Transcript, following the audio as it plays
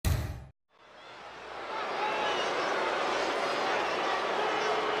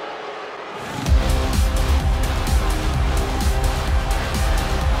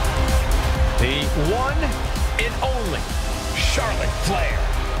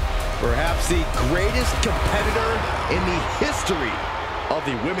Perhaps the greatest competitor in the history of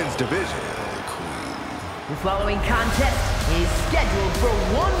the women's division. The following contest is scheduled for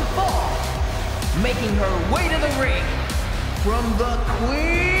one fall. Making her way to the ring from the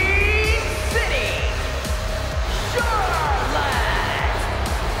Queen City, Charlotte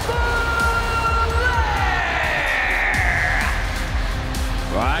Flair!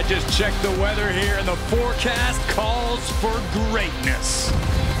 Well, I just checked the weather here, and the forecast calls for greatness.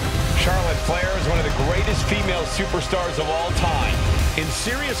 Charlotte Flair is one of the greatest female superstars of all time. In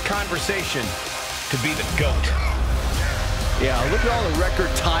serious conversation to be the GOAT. Yeah, look at all the record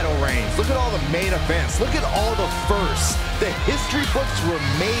title reigns. Look at all the main events. Look at all the firsts. The history books were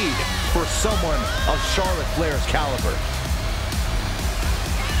made for someone of Charlotte Flair's caliber.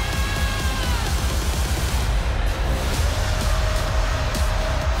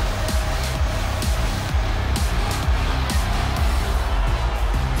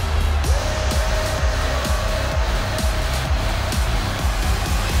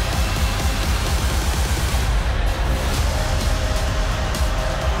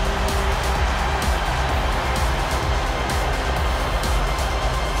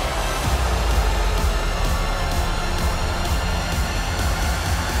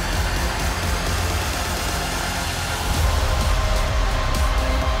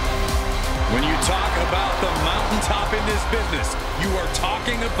 When you talk about the mountaintop in this business, you are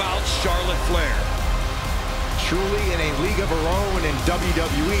talking about Charlotte Flair. Truly in a league of her own in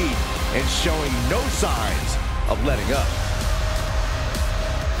WWE and showing no signs of letting up.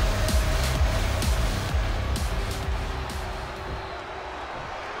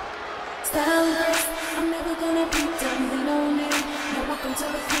 I'm never gonna be done with no name. Now welcome to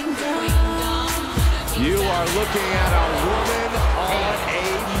the kingdom. You are looking at a woman on a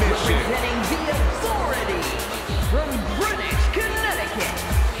mission. Representing the authority from Greenwich, Connecticut,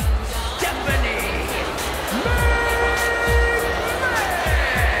 Stephanie McMahon!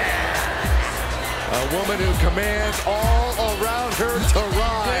 A woman who commands all around her to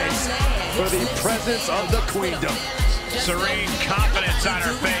rise for the presence of the queendom. Serene confidence on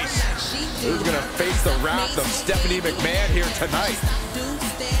her face. Who's going to face the wrath of Stephanie McMahon here tonight?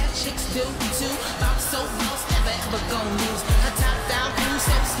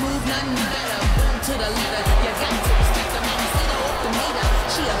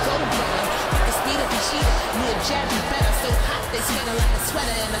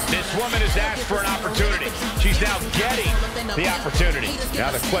 This woman has asked for an opportunity. She's now getting the opportunity.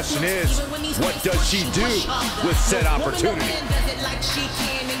 Now the question is, what does she do with said opportunity?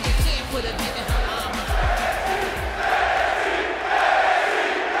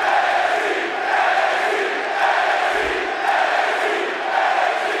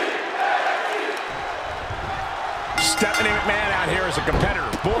 Stephanie McMahon out here as a competitor,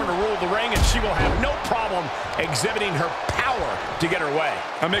 born to rule the ring, and she will have no problem exhibiting her power to get her way.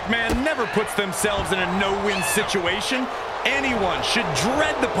 A McMahon never puts themselves in a no-win situation. Anyone should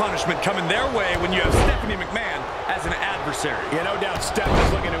dread the punishment coming their way when you have Stephanie McMahon as an adversary. Yeah, no doubt Steph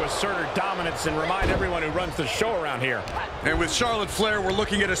is looking to assert her dominance and remind everyone who runs the show around here. And with Charlotte Flair, we're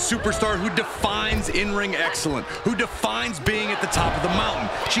looking at a superstar who defines in-ring excellence, who defines being at the top of the mountain.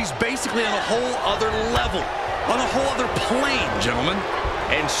 She's basically on a whole other level, on a whole other plane, gentlemen.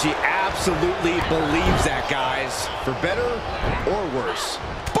 And she absolutely believes that, guys, for better or worse.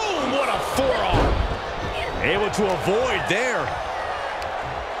 Boom, what a forearm. Able to avoid there.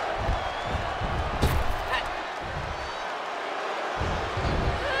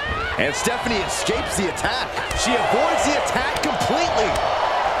 And Stephanie escapes the attack. She avoids the attack completely.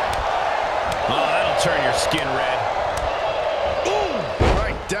 Oh, that'll turn your skin red. Ooh,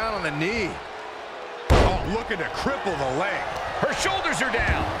 right down on the knee. Oh, looking to cripple the leg. Her shoulders are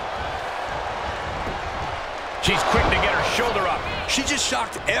down. She's quick to get her shoulder up. She just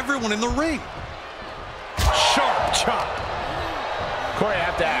shocked everyone in the ring. Sharp chop. Corey, I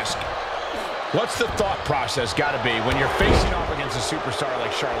have to ask, what's the thought process got to be when you're facing off against a superstar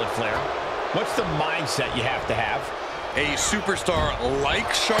like Charlotte Flair? What's the mindset you have to have? A superstar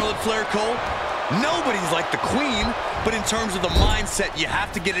like Charlotte Flair, Cole? Nobody's like the Queen, but in terms of the mindset, you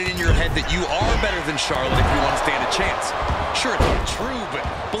have to get it in your head that you are better than Charlotte if you want to stand a chance. Sure, it's not true, but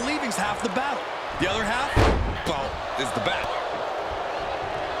believing's half the battle. The other half, well, is the bet.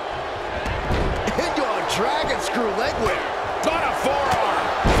 Into a dragon screw leg whip. On a forearm.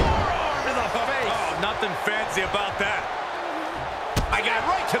 Forearm to the face. Oh, nothing fancy about that. I got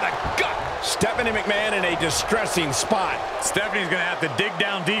right to the gut. Stephanie McMahon in a distressing spot. Stephanie's going to have to dig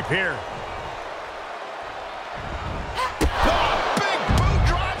down deep here. Oh, big boot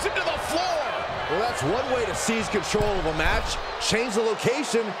drives into the floor. Well, that's That's one way to seize control of a match. Change the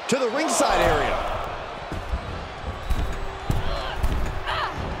location to the ringside area.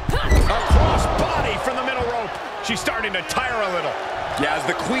 Across body from the middle rope. She's starting to tire a little. Yeah, as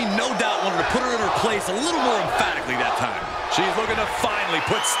the Queen no doubt wanted to put her in her place a little more emphatically that time. She's looking to finally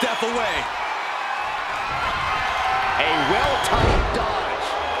put Steph away. A well-timed dodge.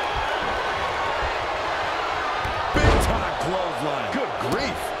 Big-time clothesline. Good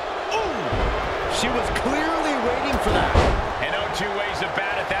grief. Ooh! She was clearly waiting for that. And no two ways about